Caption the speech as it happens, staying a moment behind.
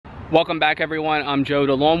Welcome back everyone, I'm Joe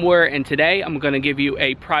the Lawn Warrior, and today I'm going to give you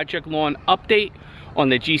a project lawn update on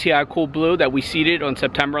the GCI Cool Blue that we seeded on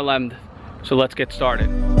September 11th. So let's get started.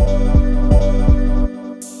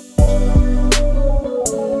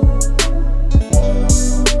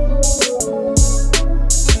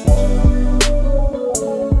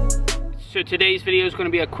 So today's video is going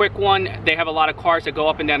to be a quick one. They have a lot of cars that go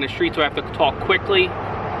up and down the street, so I have to talk quickly.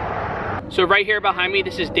 So right here behind me,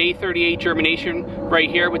 this is day 38 germination right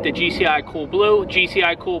here with the GCI Cool Blue.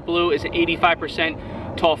 GCI Cool Blue is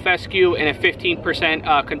 85% tall fescue and a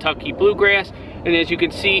 15% Kentucky bluegrass. And as you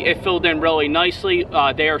can see, it filled in really nicely.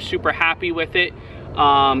 They are super happy with it.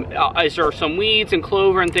 Is there some weeds and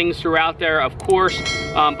clover and things throughout there? Of course,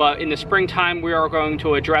 but in the springtime we are going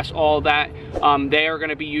to address all that. They are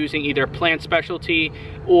going to be using either plant specialty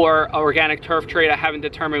or organic turf trade. I haven't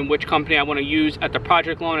determined which company I want to use at the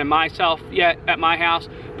project lawn and myself yet at my house,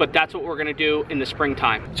 but that's what we're going to do in the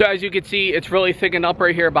springtime. So as you can see, it's really thickened up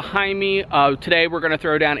right here behind me. Today we're going to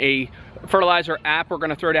throw down a fertilizer app. We're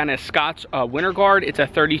going to throw down a Scott's Winterguard. It's a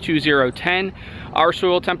 32010. Our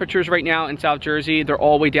soil temperatures right now in South Jersey, they're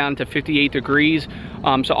all the way down to 58 degrees.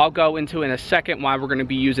 So I'll go into in a second why we're going to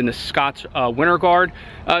be using the Scott's Winterguard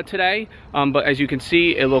today. But as you can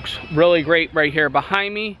see, it looks really great right here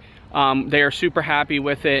behind me. They are super happy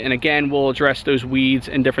with it, and again, we'll address those weeds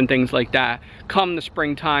and different things like that come the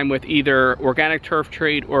springtime with either organic turf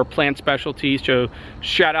trade or plant specialties. So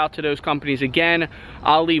shout out to those companies again.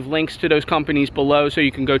 I'll leave links to those companies below so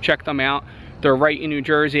you can go check them out. They're right in New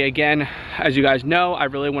Jersey. Again, as you guys know, I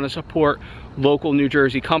really want to support local New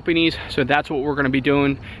Jersey companies, so that's what we're going to be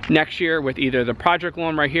doing next year with either the project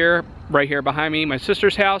lawn right here behind me, my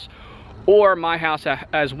sister's house, or my house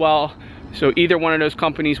as well. So either one of those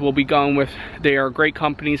companies we'll be going with. They are great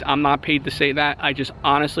companies. I'm not paid to say that. I just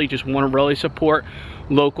honestly just want to really support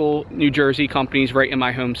local New Jersey companies right in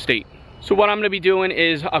my home state. So what I'm going to be doing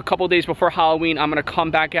is a couple days before Halloween, I'm going to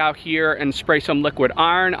come back out here and spray some liquid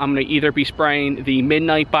iron. I'm going to either be spraying the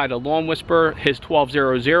Midnight by the Lawn Whisperer, his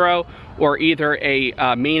 1200, or either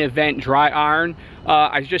a Main Event dry iron.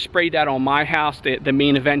 I just sprayed that on my house, the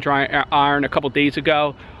Main Event dry iron, a couple days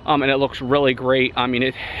ago, and it looks really great. I mean,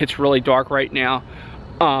 it's really dark right now,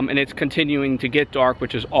 and it's continuing to get dark,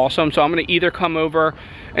 which is awesome. So I'm going to either come over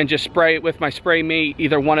and just spray it with my spray mate,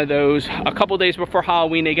 either one of those. A couple days before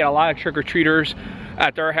Halloween, they get a lot of trick-or-treaters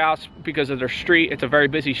at their house because of their street. It's a very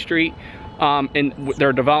busy street in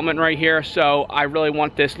their development right here. So I really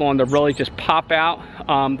want this lawn to really just pop out.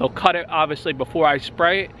 They'll cut it obviously before I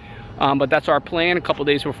spray it, but that's our plan. A couple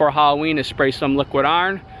days before Halloween is spray some liquid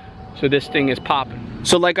iron so this thing is popping.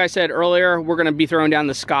 So like I said earlier, we're going to be throwing down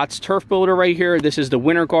the Scott's Turf Builder right here. This is the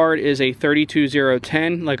Winterguard. It is a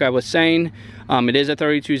 32010, like I was saying. It is a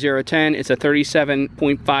 32010. It's a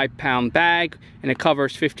 37.5 pound bag, and it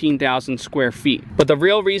covers 15,000 square feet. But the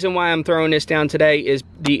real reason why I'm throwing this down today is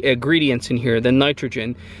the ingredients in here, the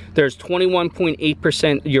nitrogen. There's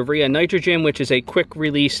 21.8% urea nitrogen, which is a quick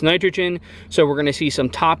release nitrogen. So we're going to see some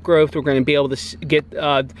top growth. We're going to be able to get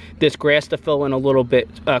this grass to fill in a little bit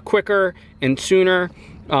quicker and sooner.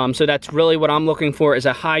 So that's really what I'm looking for, is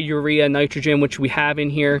a high urea nitrogen, which we have in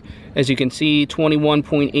here. As you can see,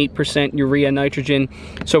 21.8% urea nitrogen.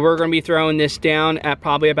 So we're going to be throwing this down at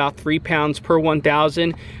probably about 3 pounds per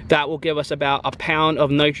 1,000. That will give us about a pound of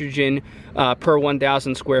nitrogen per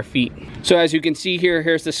 1,000 square feet. So as you can see here,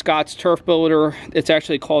 here's the Scott's Turf Builder. It's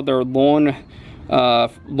actually called their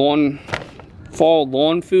fall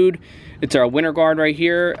lawn food. It's our Winterguard right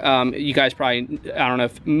here. You guys probably, I don't know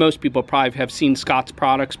if most people probably have seen Scott's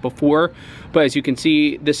products before, but as you can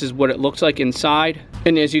see, this is what it looks like inside.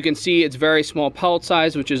 And as you can see, it's very small pellet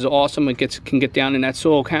size, which is awesome. It can get down in that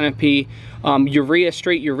soil canopy. Urea,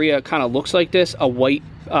 straight urea kind of looks like this, a white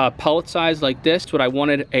pellet size like this. That's what I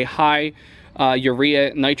wanted, a high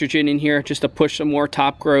urea nitrogen in here, just to push some more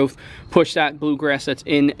top growth, push that bluegrass that's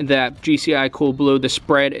in that GCI Cool Blue, the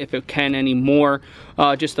spread if it can anymore,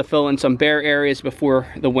 just to fill in some bare areas before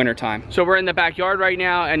the winter time. So we're in the backyard right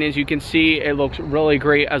now, and as you can see, it looks really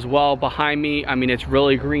great as well behind me. I mean, it's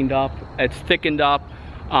really greened up, it's thickened up,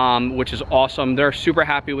 which is awesome. They're super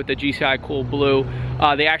happy with the GCI Cool Blue.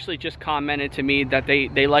 They actually just commented to me that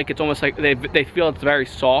they like, it's almost like they feel it's very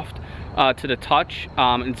soft to the touch.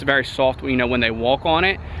 It's very soft, you know, when they walk on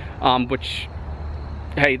it, which,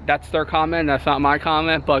 hey, that's their comment, that's not my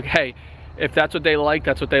comment, but hey, if that's what they like,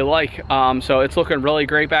 that's what they like. So it's looking really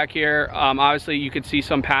great back here. Obviously you could see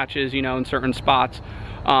some patches, you know, in certain spots,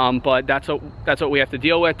 but that's what we have to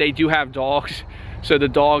deal with. They do have dogs, so the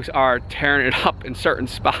dogs are tearing it up in certain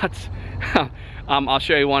spots. I'll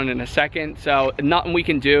show you one in a second. So nothing we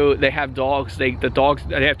can do. They have dogs. They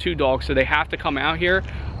have 2 dogs, so they have to come out here.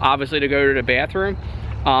 obviously to go to the bathroom.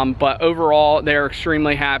 But overall, they're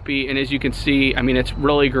extremely happy, and as you can see, I mean, it's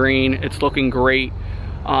really green, it's looking great.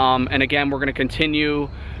 And again, we're going to continue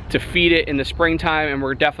to feed it in the springtime, and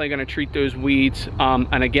we're definitely going to treat those weeds,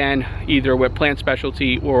 and again, either with Plant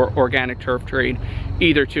Specialty or Organic Turf Trade.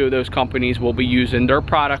 Either two of those companies will be using their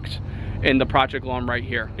products in the project lawn right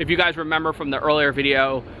here. If you guys remember from the earlier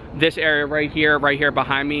video, this area right here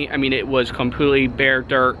behind me, I mean, it was completely bare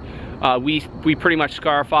dirt. We pretty much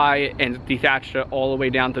scarify it and detached it all the way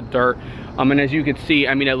down to dirt. And as you can see,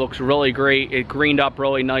 I mean, it looks really great. It greened up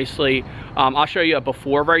really nicely. I'll show you a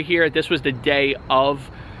before right here. This was the day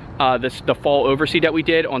of the fall overseed that we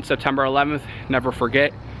did on September 11th. Never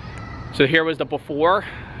forget. So here was the before,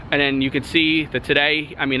 and then you can see that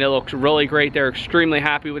today, I mean, it looks really great. They're extremely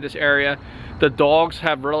happy with this area. The dogs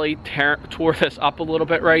have really tore this up a little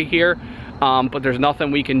bit right here, but there's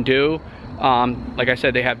nothing we can do. Like I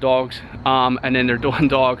said, they have dogs, and then their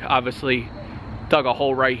dog obviously dug a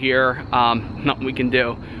hole right here. Nothing we can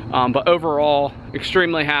do. But overall,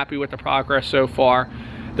 extremely happy with the progress so far.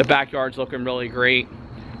 The backyard's looking really great.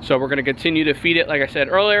 So we're going to continue to feed it, like I said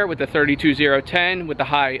earlier, with the 32010 with the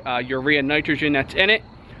high urea nitrogen that's in it.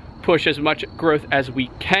 Push as much growth as we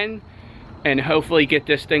can, and hopefully get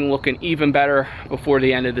this thing looking even better before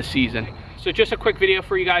the end of the season. So just a quick video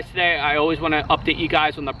for you guys today. I always want to update you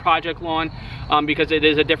guys on the project lawn, because it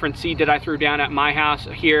is a different seed that I threw down at my house.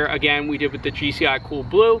 Here again, we did with the GCI Cool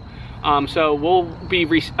Blue. So we'll be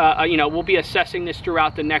we'll be assessing this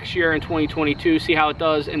throughout the next year in 2022, see how it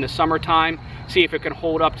does in the summertime, see if it can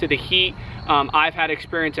hold up to the heat. I've had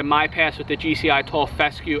experience in my past with the GCI Tall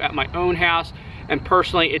Fescue at my own house, and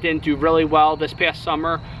personally it didn't do really well this past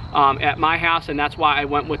summer at my house, and that's why I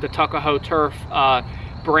went with the Tuckahoe Turf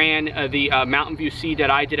brand, the Mountain View seed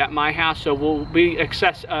that I did at my house. So we'll be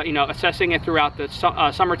assessing it throughout the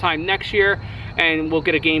summertime next year, and we'll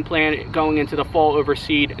get a game plan going into the fall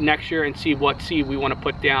overseed next year and see what seed we want to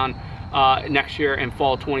put down next year in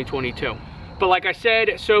fall 2022. But like I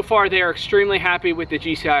said, so far they are extremely happy with the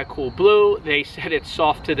GCI Cool Blue. They said it's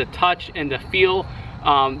soft to the touch and the feel.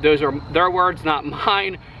 Those are their words, not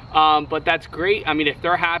mine. But that's great. I mean, if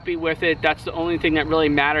they're happy with it, that's the only thing that really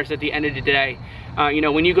matters at the end of the day.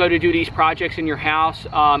 When you go to do these projects in your house,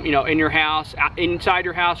 in your house, inside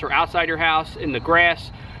your house or outside your house, in the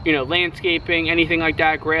grass, landscaping, anything like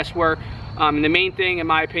that, grass work. The main thing, in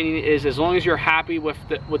my opinion, is as long as you're happy with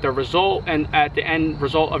the result and at the end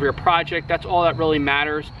result of your project, that's all that really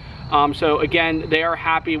matters. So again, they are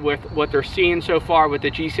happy with what they're seeing so far with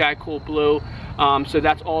the GCI Cool Blue. So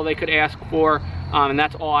that's all they could ask for, and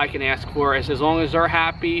that's all I can ask for, is as long as they're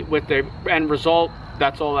happy with the end result,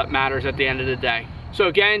 that's all that matters at the end of the day. So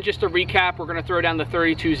again, just to recap, we're going to throw down the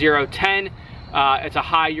 32010. It's a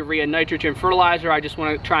high urea nitrogen fertilizer. I just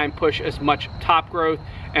want to try and push as much top growth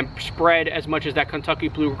and spread as much as that Kentucky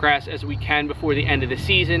bluegrass as we can before the end of the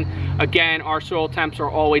season. Again, our soil temps are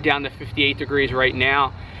all the way down to 58 degrees right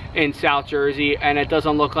now in South Jersey, and it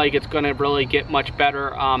doesn't look like it's going to really get much better.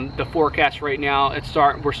 The forecast right now,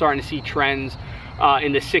 we're starting to see trends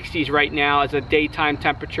in the 60s right now as a daytime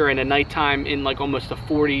temperature, and a nighttime in like almost the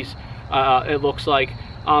 40s, it looks like.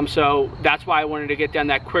 So that's why I wanted to get down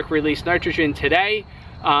that quick release nitrogen today.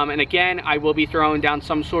 And again, I will be throwing down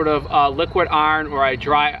some sort of liquid iron or a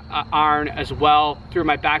dry iron as well through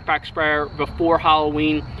my backpack sprayer before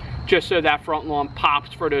Halloween, just so that front lawn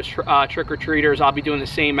pops for those trick-or-treaters. I'll be doing the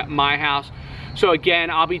same at my house. So again,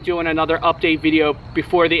 I'll be doing another update video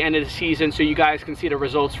before the end of the season, so you guys can see the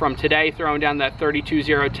results from today, throwing down that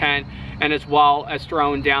 32010, and as well as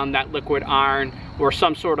throwing down that liquid iron or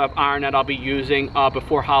some sort of iron that I'll be using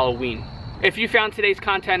before Halloween. If you found today's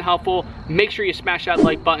content helpful, make sure you smash that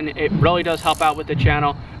like button. It really does help out with the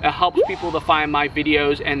channel. It helps people to find my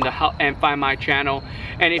videos and find my channel.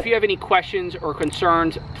 And if you have any questions or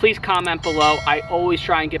concerns, please comment below. I always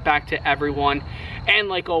try and get back to everyone. And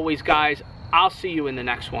like always, guys, I'll see you in the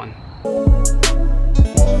next one.